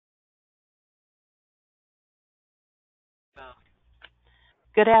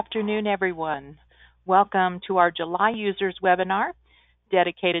Good afternoon, everyone. Welcome to our July users webinar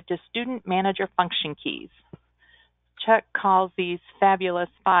dedicated to student manager function keys. Chuck calls these fabulous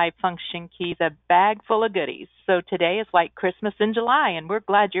 5 function keys a bag full of goodies. So today is like Christmas in July, and we're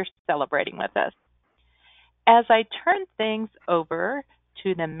glad you're celebrating with us. As I turn things over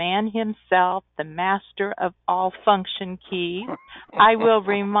to the man himself, the master of all function keys, I will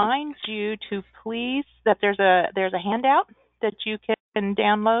remind you to please that there's a handout that you can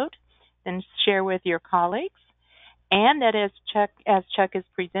download and share with your colleagues. And that as Chuck is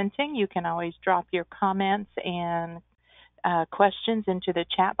presenting, you can always drop your comments and questions into the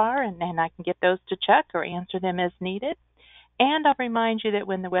chat bar, and I can get those to Chuck or answer them as needed. And I'll remind you that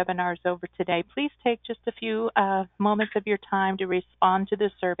when the webinar is over today, please take just a few moments of your time to respond to the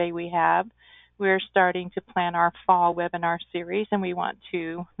survey we have. We're starting to plan our fall webinar series, and we want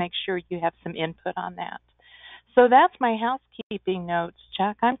to make sure you have some input on that. So that's my housekeeping notes,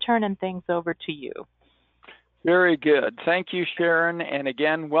 Chuck. I'm turning things over to you. Very good. Thank you, Sharon. And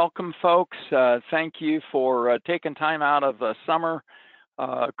again, welcome, folks. Thank you for taking time out of the summer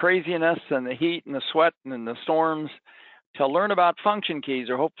craziness and the heat and the sweat and the storms to learn about function keys,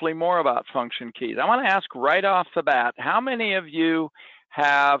 or hopefully more about function keys. I want to ask right off the bat, how many of you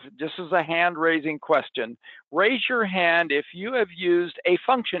have, just as a hand-raising question, raise your hand if you have used a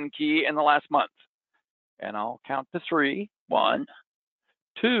function key in the last month. And I'll count to 3. 1,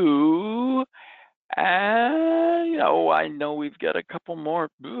 2, and I know we've got a couple more.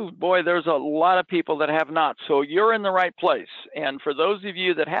 Ooh, boy, there's a lot of people that have not. So you're in the right place. And for those of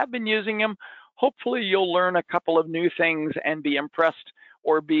you that have been using them, hopefully you'll learn a couple of new things and be impressed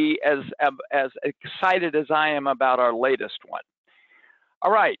or be as excited as I am about our latest one.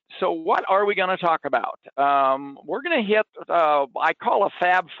 All right, so what are we going to talk about? We're going to hit, I call a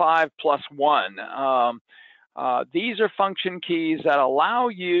Fab 5 plus 1. These are function keys that allow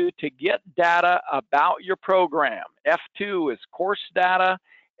you to get data about your program. F2 is course data,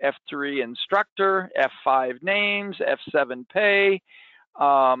 F3 instructor, F5 names, F7 pay.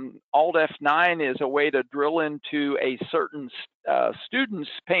 Alt F9 is a way to drill into a certain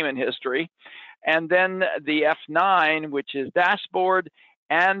student's payment history. And then the F9, which is dashboard,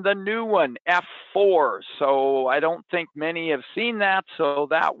 and the new one, F4. So I don't think many have seen that, so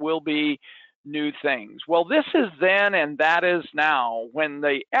that will be new things. Well, this is then and that is now. When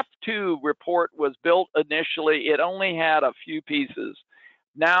the F2 report was built initially, it only had a few pieces.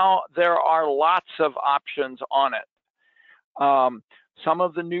 Now there are lots of options on it. Some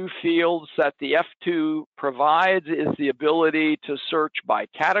of the new fields that the F2 provides is the ability to search by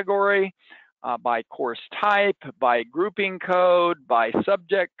category, by course type, by grouping code, by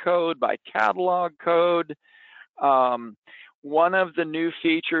subject code, by catalog code. One of the new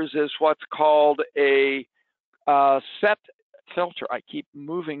features is what's called a set filter. I keep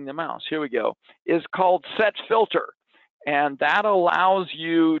moving the mouse. Here we go. Is called set filter. And that allows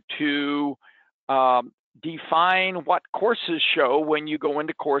you to define what courses show when you go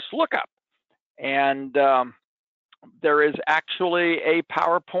into course lookup. And there is actually a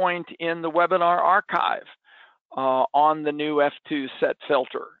PowerPoint in the webinar archive on the new F2 set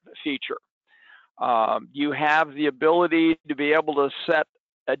filter feature. You have the ability to be able to set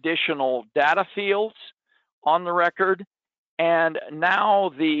additional data fields on the record. And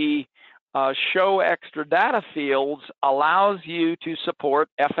now the show extra data fields allows you to support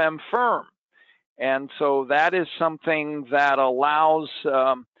FM firm. And so that is something that allows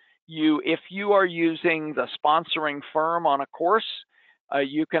you, if you are using the sponsoring firm on a course,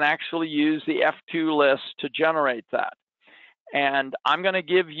 you can actually use the F2 list to generate that. And I'm going to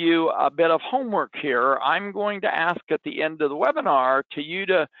give you a bit of homework here. I'm going to ask at the end of the webinar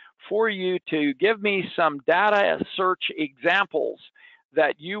for you to give me some data search examples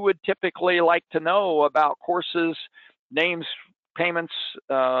that you would typically like to know about courses, names, payments,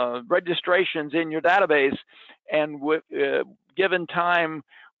 registrations in your database. And with given time,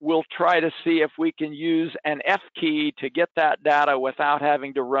 we'll try to see if we can use an F key to get that data without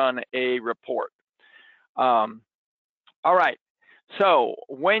having to run a report. All right, so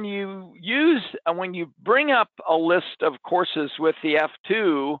when you bring up a list of courses with the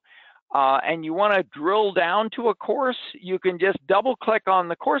F2 and you want to drill down to a course, you can just double click on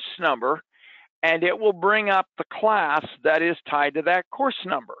the course number and it will bring up the class that is tied to that course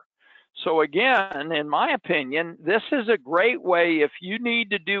number. So again, in my opinion, this is a great way if you need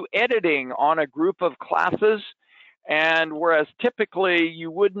to do editing on a group of classes, and whereas typically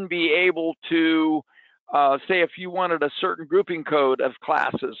you wouldn't be able to say if you wanted a certain grouping code of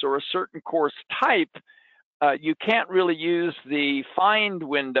classes or a certain course type, you can't really use the find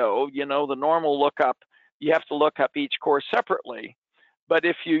window, the normal lookup you have to look up each course separately. But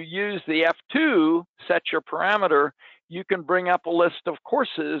if you use the F2, set your parameter, you can bring up a list of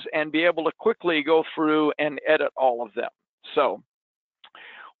courses and be able to quickly go through and edit all of them. So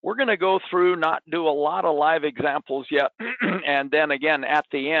we're going to go through, not do a lot of live examples yet, and then again at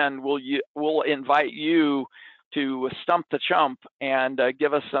the end we'll invite you to stump the chump and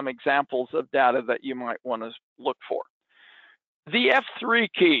give us some examples of data that you might want to look for. The F3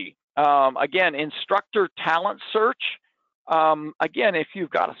 key, again, instructor talent search. Again, if you've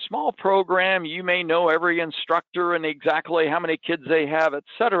got a small program, you may know every instructor and exactly how many kids they have,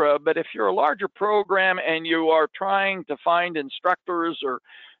 etc. But if you're a larger program and you are trying to find instructors, or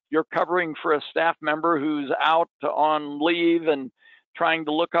you're covering for a staff member who's out on leave and trying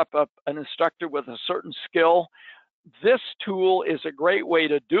to look up an instructor with a certain skill, this tool is a great way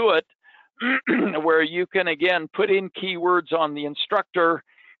to do it, where you can, again, put in keywords on the instructor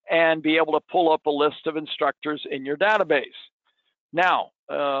and be able to pull up a list of instructors in your database. Now,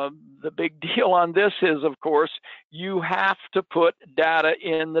 the big deal on this is, of course, you have to put data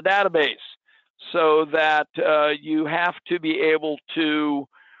in the database, so that you have to be able to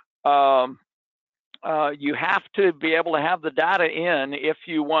have the data in if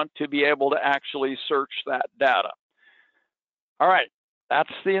you want to be able to actually search that data. All right,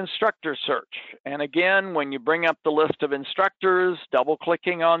 that's the instructor search. And again, when you bring up the list of instructors,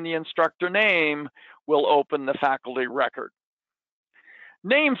 double-clicking on the instructor name will open the faculty record.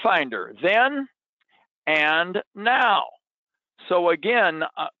 Name finder, then and now. So again,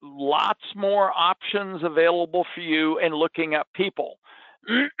 lots more options available for you in looking up people.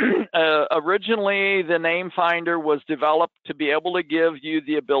 Originally, the name finder was developed to be able to give you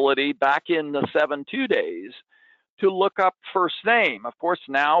the ability, back in the 7.2 days, to look up first name. Of course,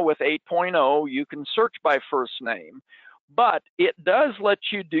 now with 8.0, you can search by first name, but it does let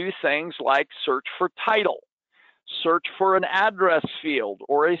you do things like search for title, search for an address field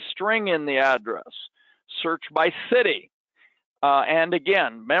or a string in the address, search by city, and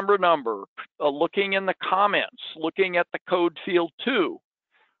again, member number, looking in the comments, looking at the code field too.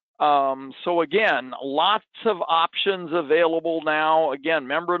 So again, lots of options available now. Again,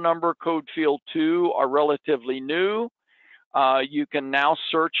 member number, code field 2 are relatively new. You can now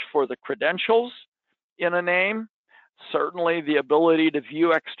search for the credentials in a name. Certainly the ability to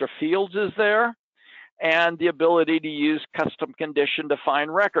view extra fields is there, and the ability to use custom condition to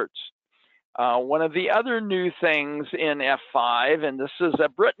find records. One of the other new things in F5, and this is a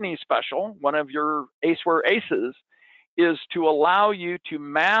Brittany special, one of your ACEware aces, is to allow you to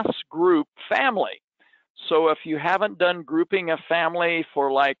mass group family. So if you haven't done grouping a family for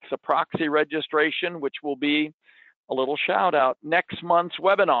like the proxy registration, which will be a little shout out, next month's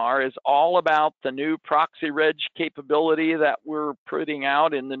webinar is all about the new proxy reg capability that we're putting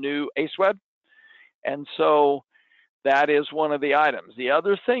out in the new ACEweb. And so that is one of the items. The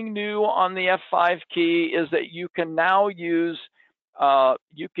other thing new on the F5 key is that you can now use an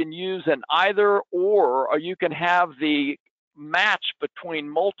either or you can have the match between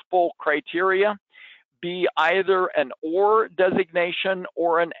multiple criteria be either an or designation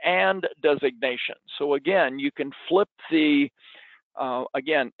or an and designation. So again, you can flip the,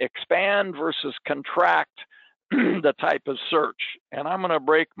 again, expand versus contract the type of search. And I'm going to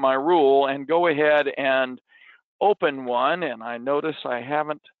break my rule and go ahead and open one. And I notice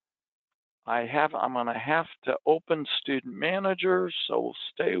I'm going to have to open Student Manager, so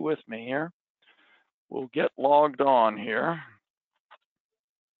stay with me here. We'll get logged on here.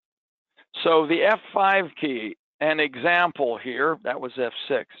 So the F5 key, an example here, that was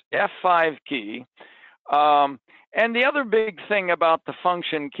F6, F5 key. And the other big thing about the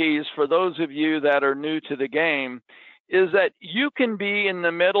function keys, for those of you that are new to the game, is that you can be in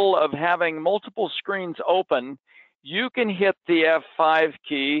the middle of having multiple screens open. You can hit the F5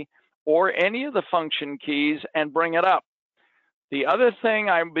 key or any of the function keys and bring it up. The other thing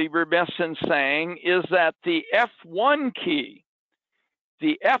I'd be remiss in saying is that the F1 key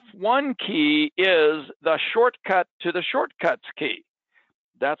is the shortcut to the shortcuts key.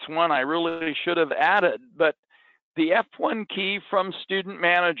 That's one I really should have added, but the F1 key from Student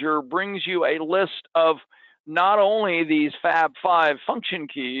Manager brings you a list of not only these Fab5 function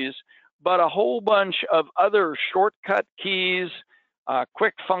keys, but a whole bunch of other shortcut keys,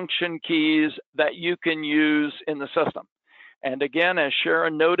 quick function keys that you can use in the system. And again, as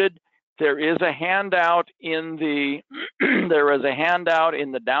Sharon noted, there is a handout in the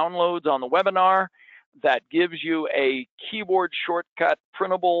downloads on the webinar that gives you a keyboard shortcut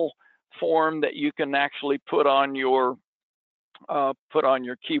printable form that you can actually put on your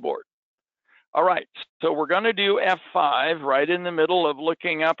keyboard. All right, so we're going to do F5 right in the middle of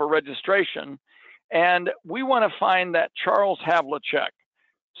looking up a registration. And we want to find that Charles Havlicek.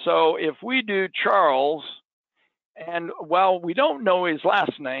 So if we do Charles, and well, we don't know his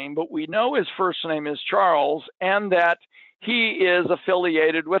last name, but we know his first name is Charles and that he is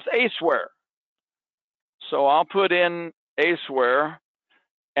affiliated with ACEware. So I'll put in ACEware,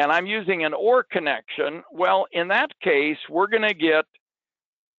 and I'm using an OR connection. Well, in that case, we're going to get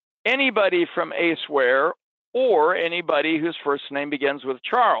anybody from ACEware or anybody whose first name begins with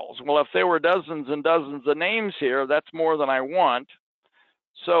Charles. Well, if there were dozens and dozens of names here, that's more than I want.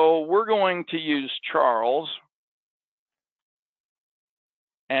 So we're going to use Charles.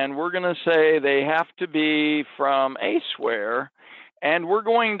 And we're going to say they have to be from ACEware. And we're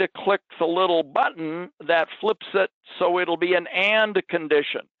going to click the little button that flips it so it'll be an and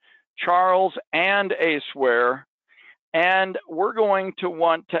condition, Charles and ACEware. And we're going to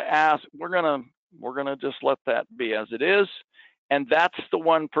want to ask, we're going to just let that be as it is. And that's the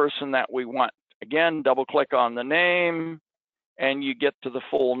one person that we want. Again, double click on the name and you get to the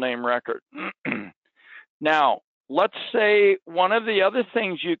full name record. Now, let's say one of the other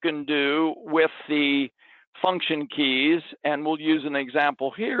things you can do with the function keys, and we'll use an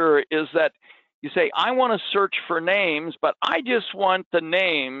example here, is that you say, I want to search for names, but I just want the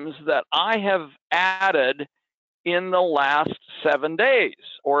names that I have added in the last 7 days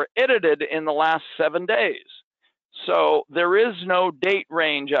or edited in the last 7 days. So there is no date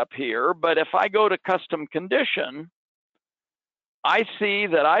range up here, but if I go to custom condition, I see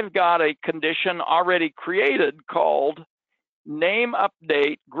that I've got a condition already created called name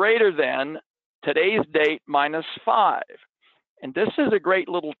update greater than today's date minus 5. And this is a great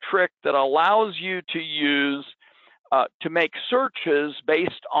little trick that allows you to use to make searches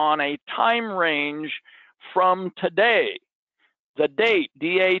based on a time range from today. The date,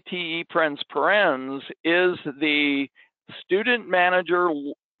 D-A-T-E parens, is the student manager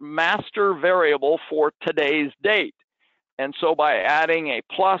master variable for today's date. And so by adding a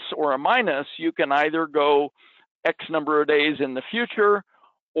plus or a minus, you can either go X number of days in the future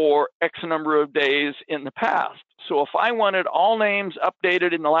or X number of days in the past. So if I wanted all names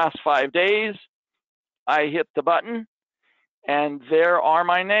updated in the last 5 days, I hit the button and there are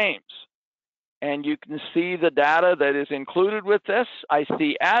my names. And you can see the data that is included with this. I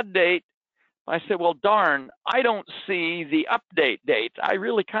see add date. I say, well, darn, I don't see the update date. I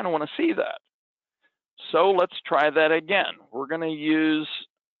really kind of want to see that. So let's try that again. We're going to use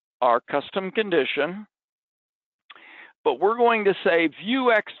our custom condition, but we're going to say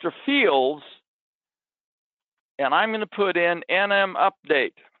view extra fields, and I'm going to put in NM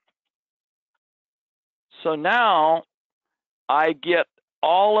update. So now I get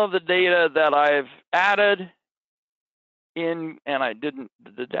all of the data that I've added in, and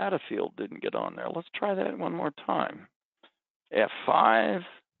the data field didn't get on there. Let's try that one more time. F5.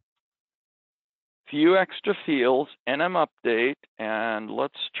 View extra fields, NM update, and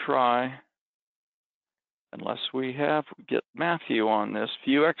let's try, unless we get Matthew on this,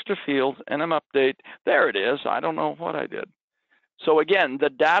 view extra fields, NM update. There it is. I don't know what I did. So again, the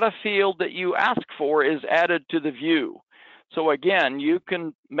data field that you ask for is added to the view. So again, you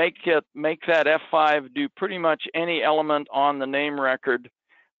can make that F5 do pretty much any element on the name record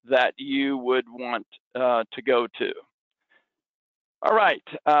that you would want to go to. All right,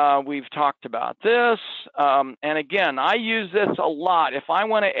 we've talked about this. And again, I use this a lot. If I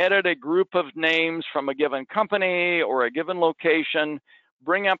want to edit a group of names from a given company or a given location,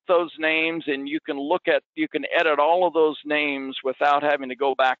 bring up those names and you can edit all of those names without having to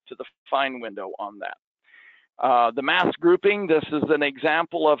go back to the find window on that. The mass grouping, this is an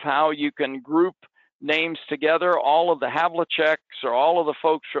example of how you can group names together. All of the Havliceks or all of the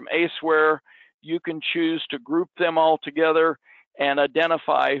folks from ACEware, you can choose to group them all together and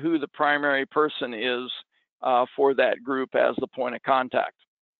identify who the primary person is for that group as the point of contact.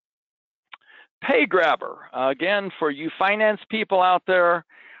 Pay grabber, again, for you finance people out there,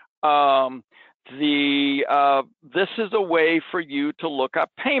 this is a way for you to look up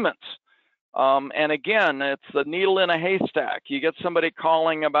payments. And again, it's the needle in a haystack. You get somebody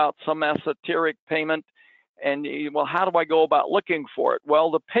calling about some esoteric payment and well, how do I go about looking for it? Well,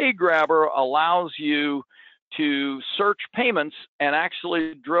 the pay grabber allows you to search payments and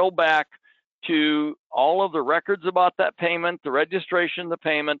actually drill back to all of the records about that payment, the registration of the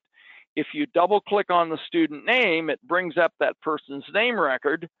payment. If you double click on the student name, it brings up that person's name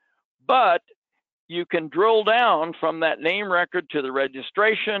record, but you can drill down from that name record to the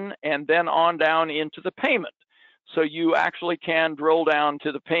registration and then on down into the payment. So you actually can drill down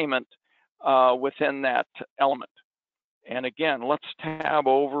to the payment within that element. And again, let's tab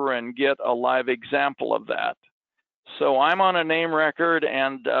over and get a live example of that. So I'm on a name record,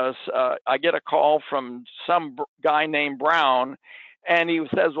 and I get a call from some guy named Brown, and he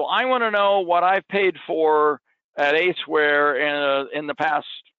says, well, I want to know what I've paid for at ACEware in the past,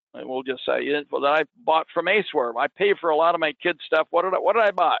 we'll just say, that I bought from ACEware. I pay for a lot of my kids' stuff. What did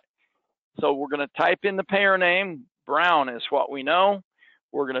I buy? So we're going to type in the payer name. Brown is what we know.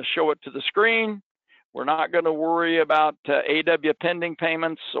 We're going to show it to the screen. We're not going to worry about AW pending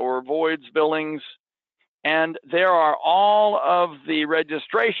payments or voids billings. And there are all of the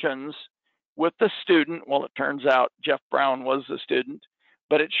registrations with the student. Well, it turns out Jeff Brown was the student,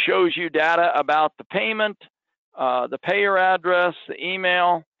 but it shows you data about the payment, the payer address, the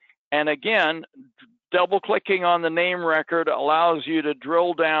email, and again, double-clicking on the name record allows you to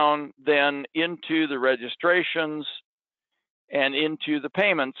drill down then into the registrations and into the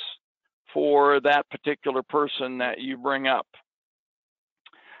payments for that particular person that you bring up.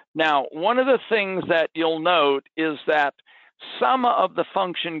 Now, one of the things that you'll note is that some of the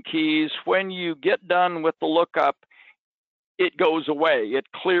function keys, when you get done with the lookup, it goes away. It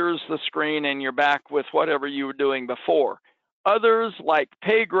clears the screen and you're back with whatever you were doing before. Others, like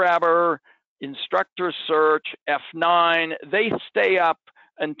Pay Grabber, Instructor Search, F9, they stay up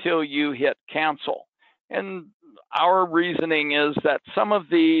until you hit cancel. And our reasoning is that some of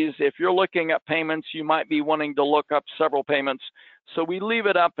these, if you're looking at payments, you might be wanting to look up several payments. So we leave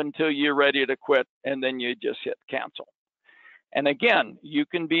it up until you're ready to quit, and then you just hit cancel. And again, you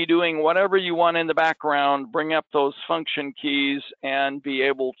can be doing whatever you want in the background, bring up those function keys, and be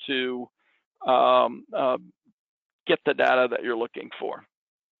able to get the data that you're looking for.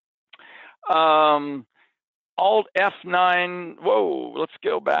 Alt F9, whoa, let's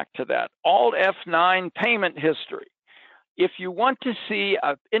go back to that. Alt F9 payment history. If you want to see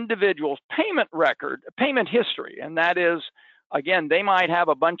an individual's payment record, payment history, and that is, again, they might have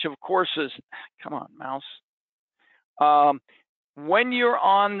a bunch of courses. Come on, mouse. When you're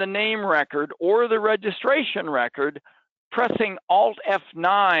on the name record or the registration record, pressing Alt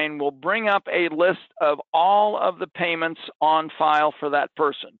F9 will bring up a list of all of the payments on file for that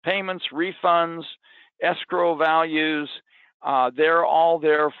person. Payments, refunds, escrow values, they're all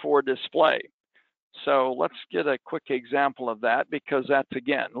there for display. So let's get a quick example of that, because that's,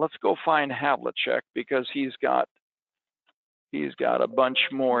 again, let's go find Havlicek, because he's got a bunch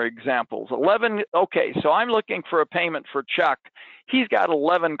more examples. 11, okay, so I'm looking for a payment for Chuck. He's got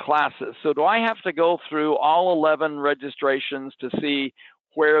 11 classes. So do I have to go through all 11 registrations to see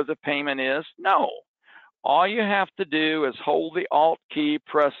where the payment is? No. All you have to do is hold the Alt key,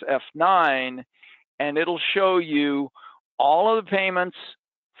 press F9, and it'll show you all of the payments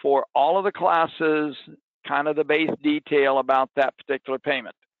for all of the classes, kind of the base detail about that particular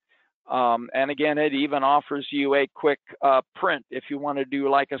payment. And again, it even offers you a quick print. If you want to do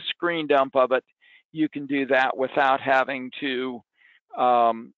like a screen dump of it, you can do that without having to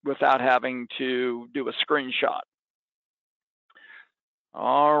do a screenshot.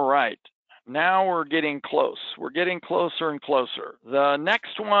 All right, now we're getting close. We're getting closer and closer. The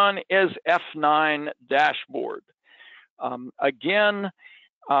next one is F9 dashboard. Again,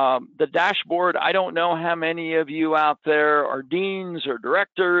 the dashboard, I don't know how many of you out there are deans or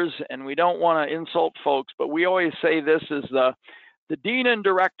directors, and we don't want to insult folks, but we always say this is the dean and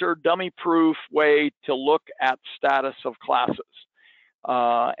director dummy-proof way to look at status of classes.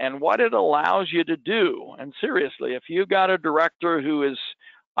 And what it allows you to do, and seriously, if you got a director who is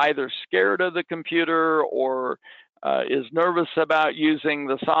either scared of the computer or is nervous about using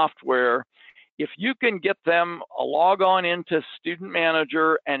the software, if you can get them a log on into Student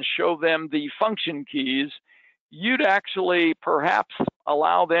Manager and show them the function keys, you'd actually perhaps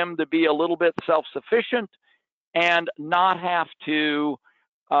allow them to be a little bit self-sufficient and not have to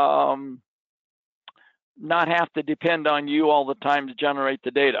depend on you all the time to generate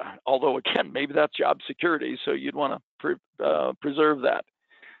the data. Although again, maybe that's job security, so you'd want to preserve that.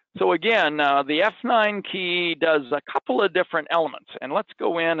 So again, the F9 key does a couple of different elements, and let's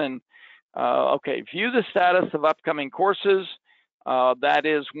go in and okay, view the status of upcoming courses. That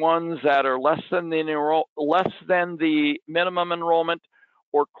is ones that are less than the minimum enrollment,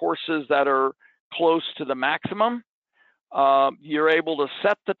 or courses that are close to the maximum. You're able to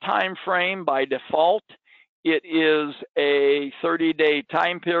set the time frame by default. It is a 30-day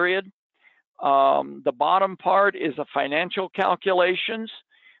time period. The bottom part is a financial calculations.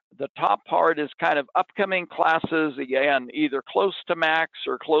 The top part is kind of upcoming classes, again, either close to max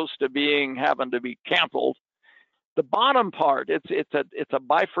or close to having to be canceled. The bottom part, it's a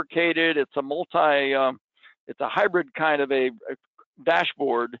bifurcated, it's a hybrid kind of a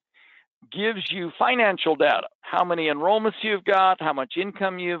dashboard, gives you financial data, how many enrollments you've got, how much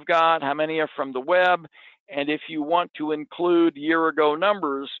income you've got, how many are from the web, And if you want to include year ago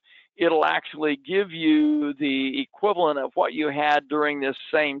numbers, it'll actually give you the equivalent of what you had during this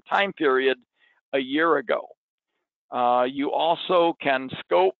same time period a year ago. You also can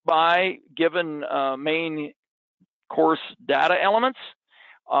scope by given main course data elements,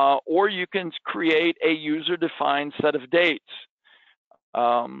 or you can create a user-defined set of dates.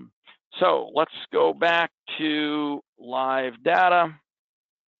 So let's go back to live data.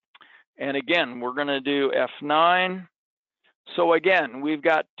 And again, we're going to do F9. So again, we've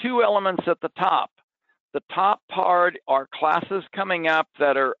got two elements at the top. The top part are classes coming up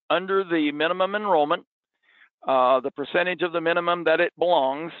that are under the minimum enrollment, the percentage of the minimum that it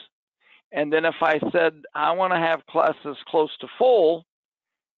belongs. And then if I said I want to have classes close to full,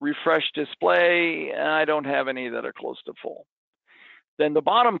 refresh display, I don't have any that are close to full. Then the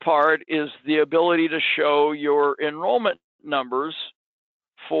bottom part is the ability to show your enrollment numbers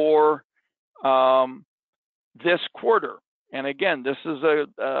for this quarter. And again, this is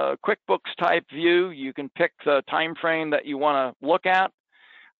a QuickBooks type view. You can pick the time frame that you want to look at.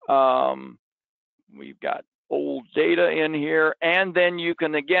 We've got old data in here, and then you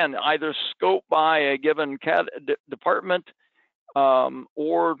can again either scope by a given department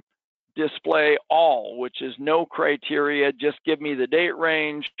or display all, which is no criteria, just give me the date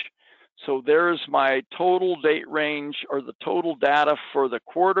range. So there's my total date range, or the total data for the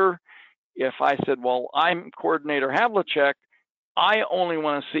quarter. If I said, well, I'm coordinator Havlicek, I only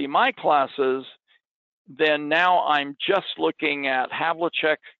want to see my classes, then now I'm just looking at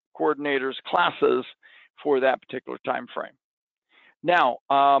Havlicek coordinators classes for that particular time frame. Now,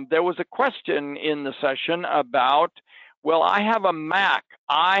 there was a question in the session about, well, I have a Mac.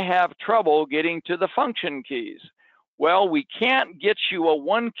 I have trouble getting to the function keys. Well, we can't get you a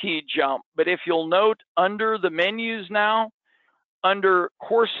one key jump, but if you'll note under the menus now, under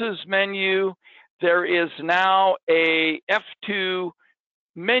courses menu, there is now a F2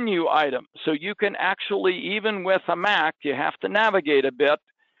 menu item. So you can actually, even with a Mac, you have to navigate a bit,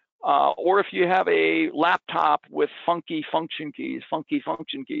 or if you have a laptop with funky function keys,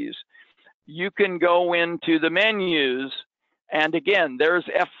 you can go into the menus. And again, there's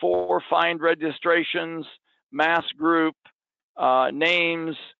F4, find registrations, mass group,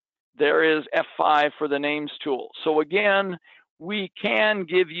 names. There is F5 for the names tool. So again, we can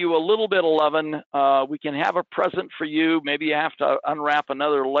give you a little bit of loving. We can have a present for you. Maybe you have to unwrap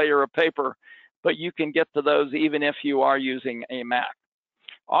another layer of paper, but you can get to those even if you are using a Mac.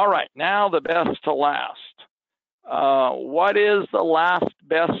 All right, now the best to last. What is the last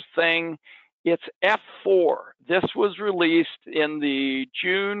best thing? It's F4. This was released in the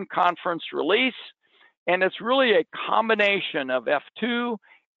June conference release, and it's really a combination of F2,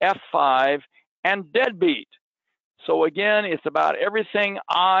 F5, and Deadbeat. So again, it's about everything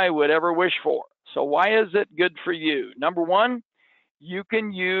I would ever wish for. So why is it good for you? Number one, you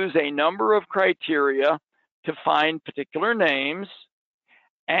can use a number of criteria to find particular names,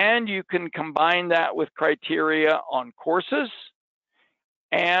 and you can combine that with criteria on courses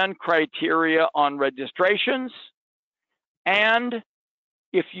and criteria on registrations. And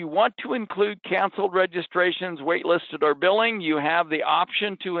if you want to include canceled registrations, waitlisted, or billing, you have the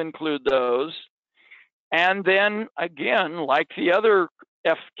option to include those. And then again, like the other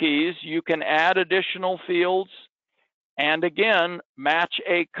F keys, you can add additional fields and again, match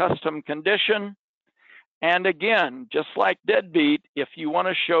a custom condition. And again, just like Deadbeat, if you want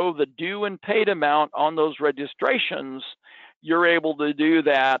to show the due and paid amount on those registrations, you're able to do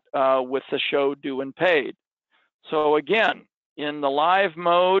that with the show due and paid. So again, in the live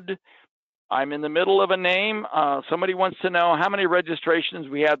mode, I'm in the middle of a name. Somebody wants to know how many registrations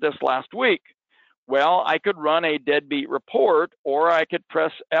we had this last week. Well, I could run a Deadbeat report, or I could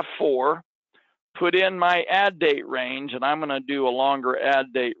press F4, put in my add date range, and I'm going to do a longer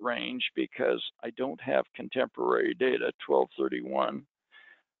add date range because I don't have contemporary data, 12/31.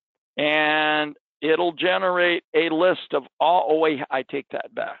 And it'll generate a list of all, oh wait, I take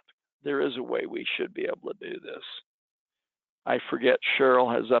that back. There is a way we should be able to do this. I forget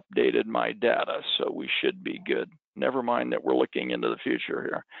Cheryl has updated my data, so we should be good. Never mind that we're looking into the future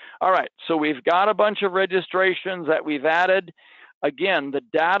here. All right, so we've got a bunch of registrations that we've added. Again, the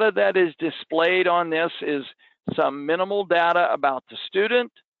data that is displayed on this is some minimal data about the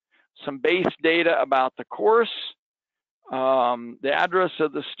student, some base data about the course, the address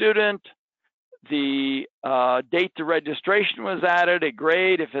of the student, the date the registration was added, a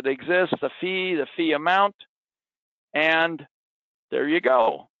grade if it exists, the fee amount, and there you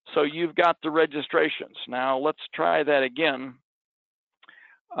go. So you've got the registrations. Now let's try that again.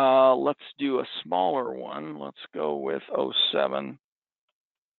 Let's do a smaller one. Let's go with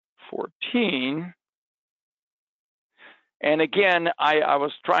 0714. And again, I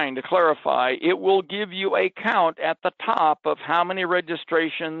was trying to clarify, it will give you a count at the top of how many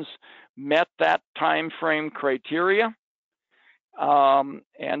registrations met that time frame criteria.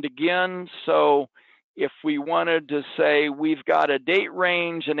 And again, so if we wanted to say we've got a date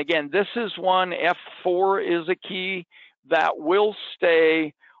range, and again, this is one, F4 is a key that will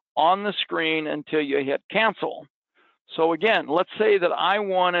stay on the screen until you hit cancel. So again, let's say that I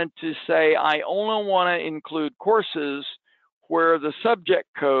wanted to say I only want to include courses where the subject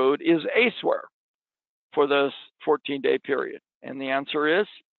code is ACEware for this 14-day period. And the answer is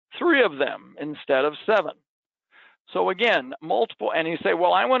 3 of them instead of 7. So again, multiple, and you say,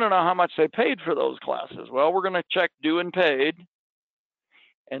 well, I want to know how much they paid for those classes. Well, we're going to check due and paid.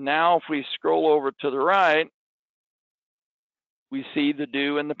 And now if we scroll over to the right, we see the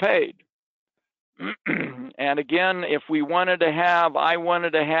due and the paid. And again, if we wanted to have, I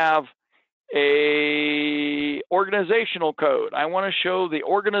wanted to have a organizational code. I want to show the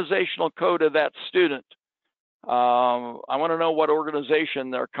organizational code of that student. I want to know what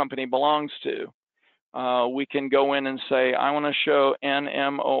organization their company belongs to. We can go in and say, I want to show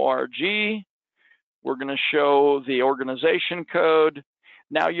NMORG. We're going to show the organization code.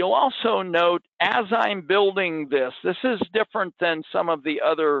 Now, you'll also note as I'm building this, this is different than some of the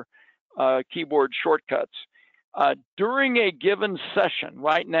other keyboard shortcuts. During a given session,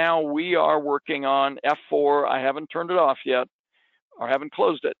 right now we are working on F4. I haven't turned it off yet, or haven't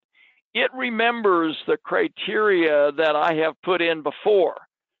closed it. It remembers the criteria that I have put in before,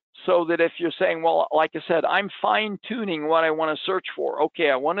 so that if you're saying, well, like I said, I'm fine tuning what I want to search for. Okay,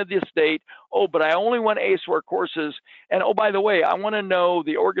 I wanted this date. Oh, but I only want ACEware courses. And oh, by the way, I want to know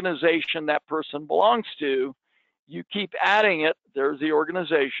the organization that person belongs to. You keep adding it. There's the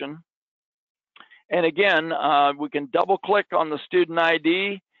organization. And again, we can double click on the student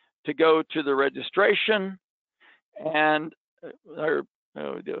ID to go to the registration. And why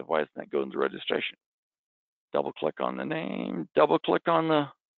isn't that going to registration? Double click on the name, double click on the,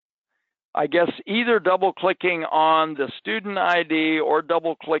 I guess either double clicking on the student ID or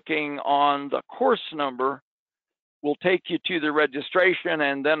double clicking on the course number will take you to the registration.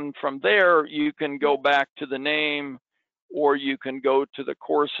 And then from there, you can go back to the name, or you can go to the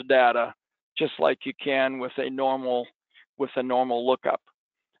course data, just like you can with a normal lookup.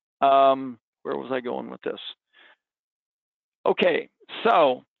 Where was I going with this? Okay,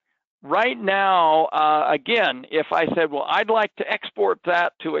 so right now, again, if I said, well, I'd like to export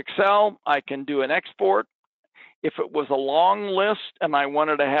that to Excel, I can do an export. If it was a long list and I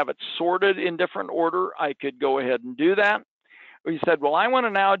wanted to have it sorted in different order, I could go ahead and do that. Or you said, well, I want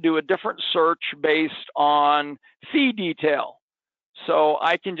to now do a different search based on fee detail. So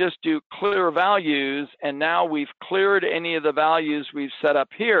I can just do clear values, and now we've cleared any of the values we've set up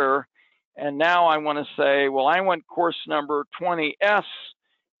here. And now I want to say, well, I want course number 20S,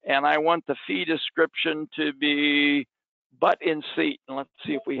 and I want the fee description to be butt in seat. And let's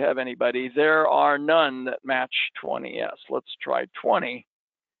see if we have anybody. There are none that match 20S. Let's try 20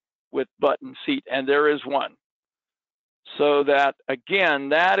 with butt in seat, and there is one. So that, again,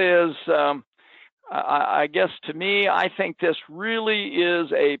 that is, I guess to me, I think this really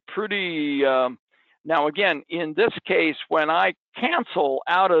is a pretty, now again, in this case, when I cancel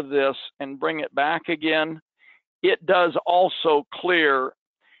out of this and bring it back again, it does also clear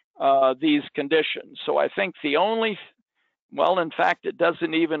these conditions. So I think the only, well, in fact, it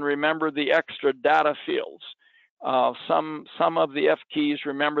doesn't even remember the extra data fields. Some of the F keys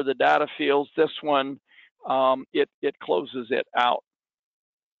remember the data fields. This one, it closes it out.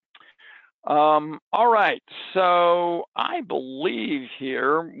 All right, so I believe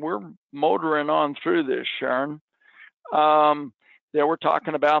here we're motoring on through this, Sharon. There we're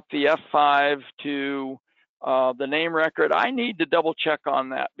talking about the F5 to the name record. I need to double check on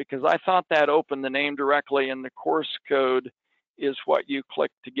that because I thought that opened the name directly, and the course code is what you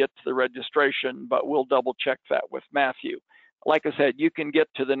click to get to the registration, but we'll double check that with Matthew. Like I said, you can get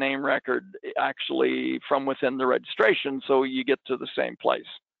to the name record actually from within the registration, so you get to the same place.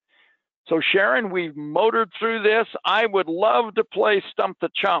 So Sharon, we've motored through this. I would love to play Stump the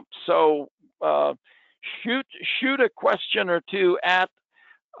Chump. So shoot a question or two at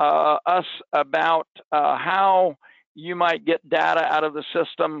us about how you might get data out of the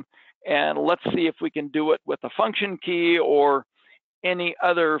system, and let's see if we can do it with a function key or any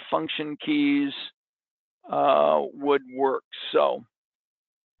other function keys would work. So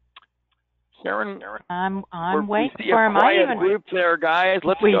Sharon, I'm we waiting see for a him. quiet group there, guys.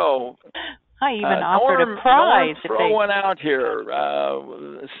 Let's go. I even offered a prize. Throw one out here.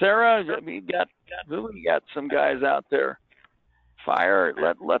 Sarah, we got some guys out there. Fire.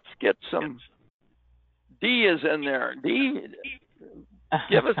 Let's get some D is in there. D,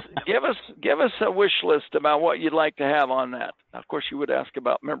 give us a wish list about what you'd like to have on that. Of course, you would ask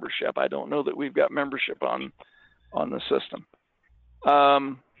about membership. I don't know that we've got membership on the system.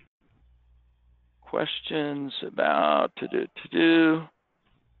 Questions about to do.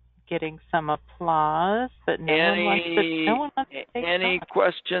 Getting some applause, but no one wants to take any talk.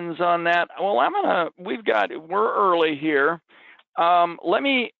 questions on that? Well, we're early here. Let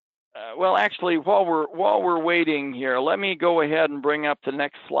me. Well, actually, while we're waiting here, let me go ahead and bring up the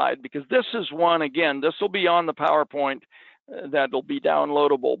next slide, because this is one, again, this will be on the PowerPoint that'll be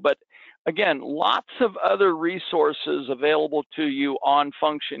downloadable. But again, lots of other resources available to you on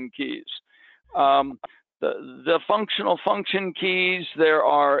function keys. The functional function keys,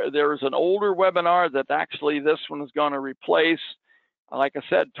 there's an older webinar that actually this one is going to replace. Like I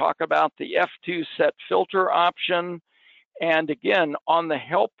said, talk about the F2 set filter option. And again, on the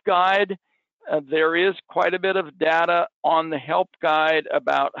help guide, there is quite a bit of data on the help guide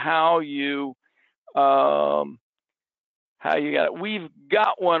about how you got it. We've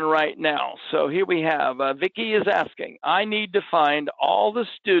got one right now. So here we have, Vicki is asking, I need to find all the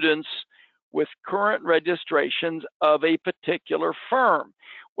students with current registrations of a particular firm.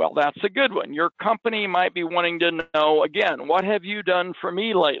 Well, that's a good one. Your company might be wanting to know, again, what have you done for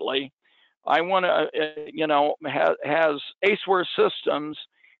me lately? I want to, has ACEware Systems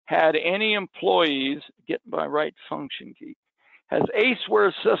had any employees, get my right function key, has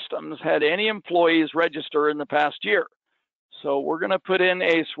ACEware Systems had any employees register in the past year? So we're going to put in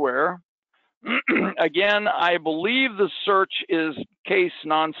ACEware. Again, I believe the search is case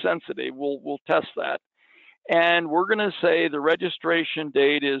non-sensitive. We'll test that. And we're going to say the registration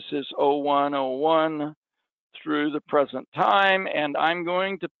date is 01/01 through the present time. And I'm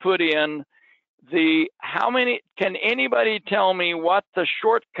going to put in can anybody tell me what the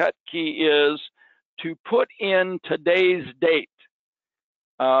shortcut key is to put in today's date?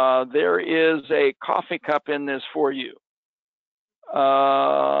 There is a coffee cup in this for you.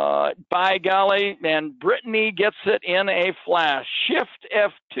 By golly, and Brittany gets it in a flash. Shift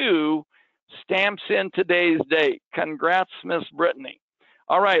F2 stamps in today's date. Congrats, Miss Brittany.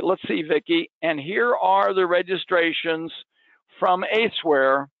 All right, let's see, Vicki. And here are the registrations from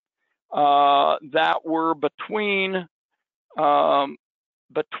ACEware that were between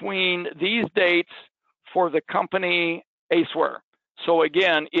these dates for the company ACEware. So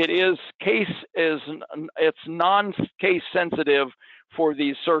again, it's non-case sensitive for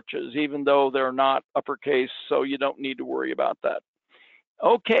these searches, even though they're not uppercase, so you don't need to worry about that.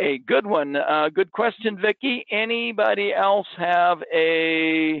 Okay, good one. Good question, Vicki. Anybody else have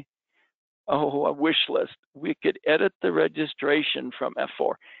a wish list? We could edit the registration from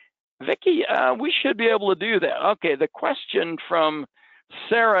F4. Vicki, we should be able to do that. Okay, the question from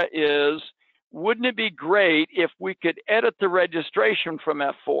Sarah is, wouldn't it be great if we could edit the registration from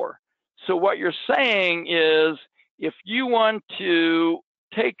F4? So what you're saying is, if you want to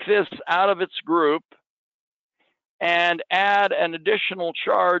take this out of its group and add an additional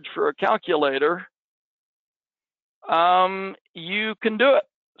charge for a calculator, you can do it.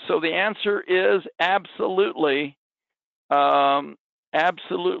 So the answer is absolutely,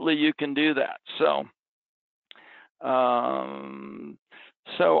 absolutely you can do that.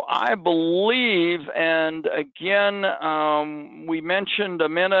 So I believe, and again, we mentioned a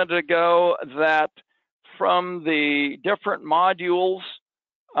minute ago that from the different modules,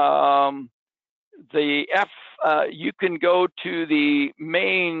 you can go to the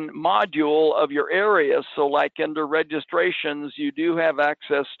main module of your area. So like under registrations, you do have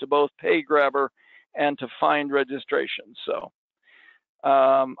access to both PayGrabber and to find registrations. So,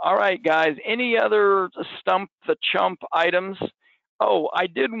 all right, guys, any other stump the chump items? Oh, I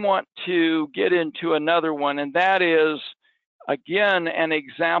did want to get into another one, and that is, again, an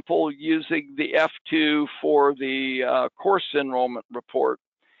example using the F2 for the course enrollment report,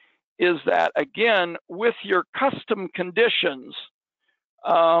 is that, again, with your custom conditions,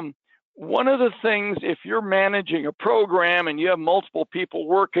 one of the things, if you're managing a program and you have multiple people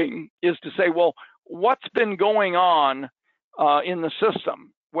working, is to say, well, what's been going on in the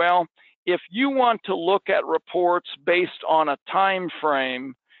system? Well, if you want to look at reports based on a time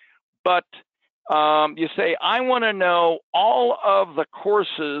frame, but you say, I want to know all of the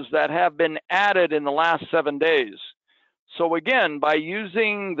courses that have been added in the last 7 days. So again, by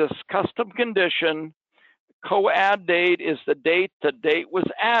using this custom condition, co-add date is the date was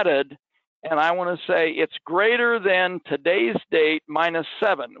added, and I want to say it's greater than today's date minus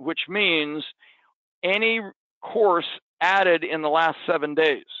 7, which means any course added in the last 7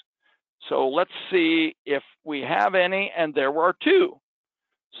 days. So let's see if we have any, and there were 2.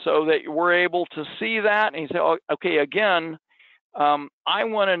 so that we're able to see that. And you say, oh, okay, again, I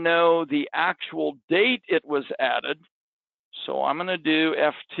want to know the actual date it was added. So I'm going to do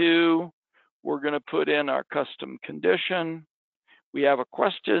F2. We're going to put in our custom condition. We have a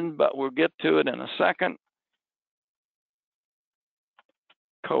question, but we'll get to it in a second.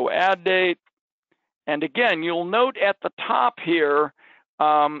 Co-add date. And again, you'll note at the top here,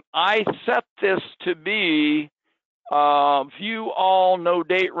 I set this to be view all, no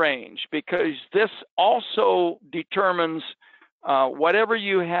date range, because this also determines whatever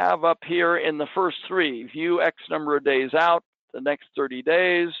you have up here in the first three, view X number of days out, the next 30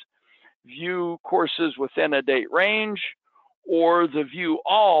 days, view courses within a date range, or the view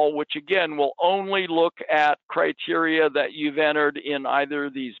all, which again will only look at criteria that you've entered in either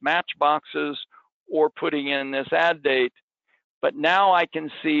these match boxes or putting in this add date. But now I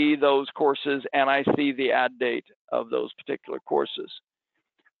can see those courses and I see the add date of those particular courses.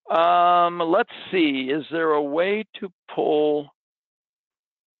 Let's see, is there a way to pull,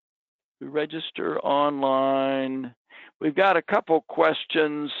 register online? We've got a couple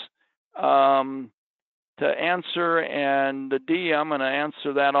questions to answer, and the D, I'm going to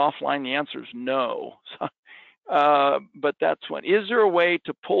answer that offline. The answer is no. But that's one. Is there a way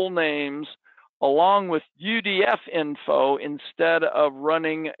to pull names along with UDF info instead of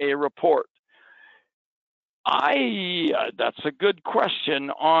running a report? That's a good question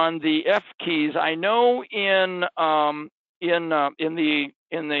on the F keys. I know in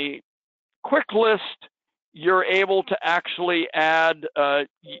the quick list, you're able to actually add,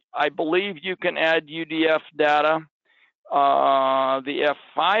 I believe you can add UDF data. The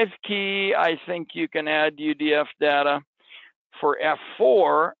F5 key, I think you can add UDF data. For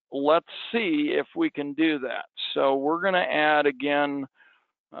F4, let's see if we can do that. So we're going to add again,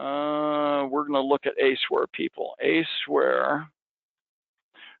 we're going to look at ACEware people. ACEware,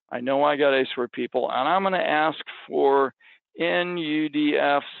 I know I got ACEware people, and I'm going to ask for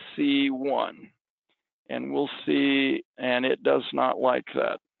NUDF C1. And we'll see, and it does not like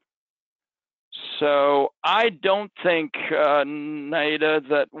that. So I don't think, Naida,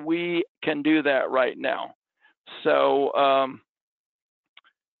 that we can do that right now. So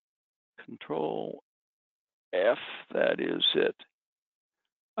Control F, that is it.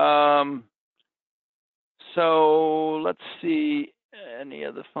 So let's see any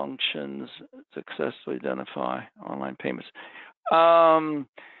other functions, successfully identify online payments. All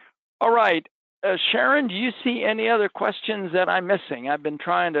right. Sharon, do you see any other questions that I'm missing? I've been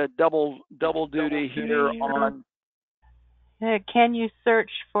trying to double duty here on. Can you search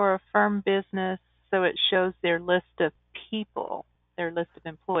for a firm business so it shows their list of people, their list of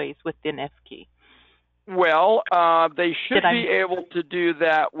employees within FKey? Well, they should be able to do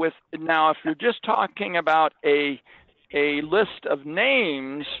that with, now if you're just talking about a list of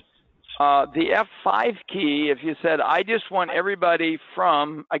names, the F5 key, if you said, I just want everybody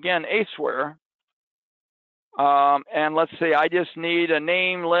from, again, ACEware, and let's say I just need a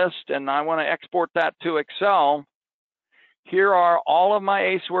name list and I want to export that to Excel. Here are all of my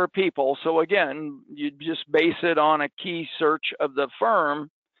ACEware people. So again, you just base it on a key search of the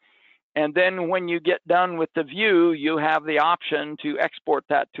firm. And then when you get done with the view, you have the option to export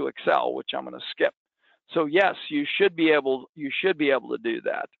that to Excel, which I'm going to skip. So yes, you should be able to do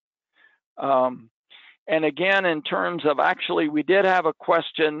that. And again, in terms of, actually, we did have a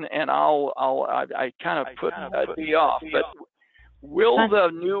question, and I kind of put D off, but will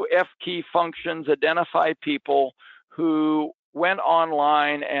the new F key functions identify people who went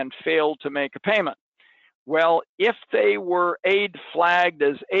online and failed to make a payment? Well, if they were AID flagged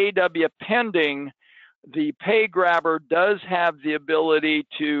as AW pending, the pay grabber does have the ability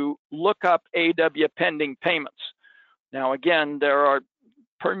to look up AW pending payments. Now, again, there are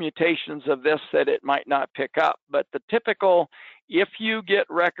permutations of this that it might not pick up, but the typical, if you get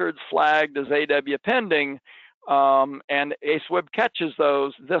records flagged as AW pending, and ACEware catches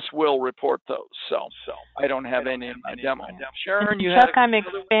those, this will report those. So I don't have any in my demo. Sharon, you Chuck, I'm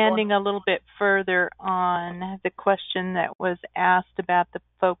expanding a little bit further on the question that was asked about the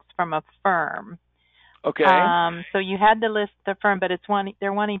folks from a firm. Okay. So you had the list of the firm, but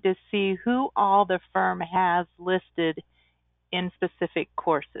they're wanting to see who all the firm has listed in specific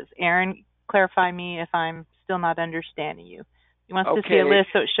courses. Aaron, clarify me if I'm still not understanding you. He wants to see a list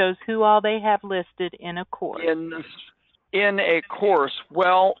so it shows who all they have listed in a course. In a course,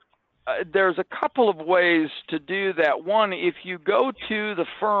 well, there's a couple of ways to do that. One, if you go to the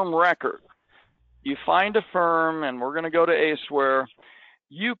firm record, you find a firm, and we're going to go to ACEware.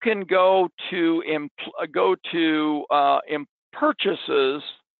 You can go to purchases.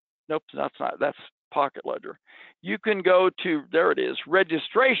 Nope, that's Pocket Ledger. You can go to, there it is,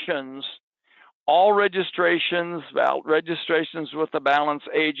 registrations, all registrations, registrations with the balance,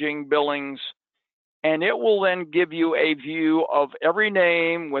 aging, billings, and it will then give you a view of every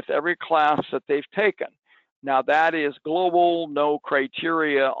name with every class that they've taken. Now that is global, no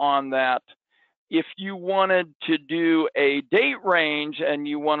criteria on that. If you wanted to do a date range and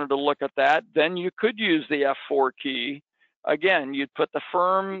you wanted to look at that, then you could use the F4 key. Again, you'd put the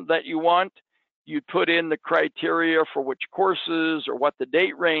firm that you want, you'd put in the criteria for which courses or what the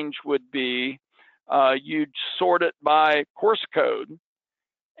date range would be. You'd sort it by course code.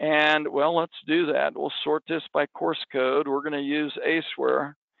 And well, let's do that. We'll sort this by course code. We're going to use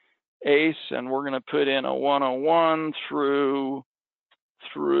ACEware, ACE, and we're going to put in a 101 through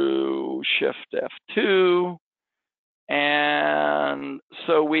Shift F2. And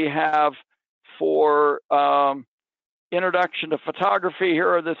so we have for Introduction to Photography, here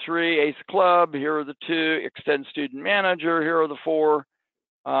are the 3, ACE Club, here are the 2, Extend Student Manager, here are the 4.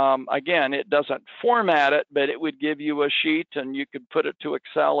 Again, it doesn't format it, but it would give you a sheet and you could put it to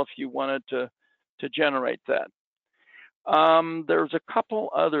Excel if you wanted to generate that. There's a couple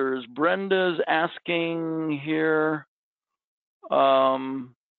others. Brenda's asking here.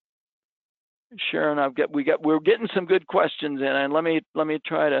 Sharon, we're getting some good questions in, and let me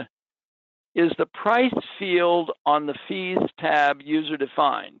try to. Is the price field on the fees tab user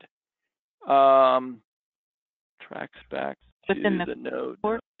defined? Tracks back to the node.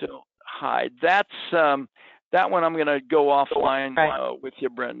 Don't hide. That's that one. I'm going to go offline with you,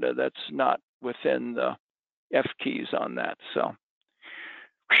 Brenda. That's not within the F keys on that. So,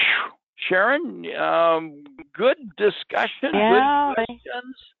 Sharon, good discussion. Yeah. Good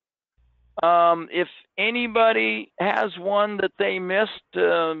questions. If anybody has one that they missed,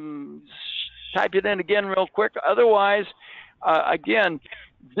 type it in again real quick. Otherwise, again,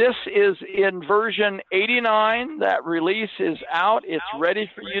 this is in version 89. That release is out. It's ready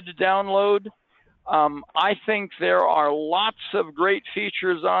for you to download. I think there are lots of great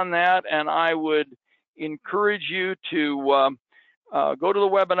features on that, and I would encourage you to go to the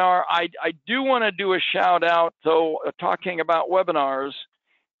webinar. I do want to do a shout out, though, talking about webinars,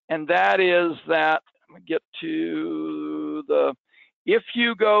 and that is that, I'm going to get to the, if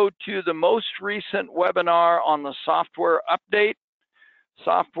you go to the most recent webinar on the software updates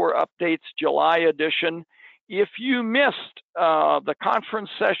July edition, if you missed the conference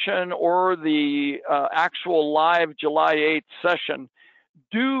session or the actual live July 8th session,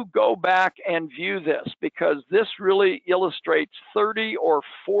 do go back and view this, because this really illustrates 30 or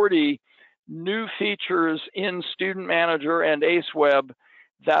 40 new features in Student Manager and ACEware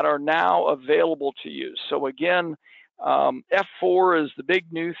that are now available to you. So again, F4 is the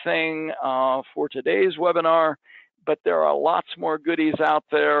big new thing for today's webinar, but there are lots more goodies out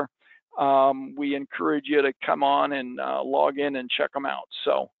there. We encourage you to come on and log in and check them out.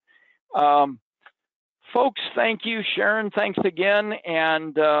 So, folks, thank you. Sharon, thanks again.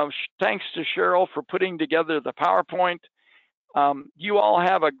 And thanks to Cheryl for putting together the PowerPoint. You all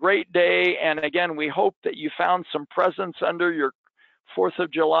have a great day. And again, we hope that you found some presents under your 4th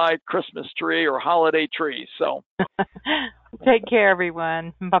of July Christmas tree or holiday tree. So take care,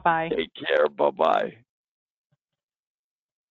 everyone. Bye-bye. Take care. Bye-bye.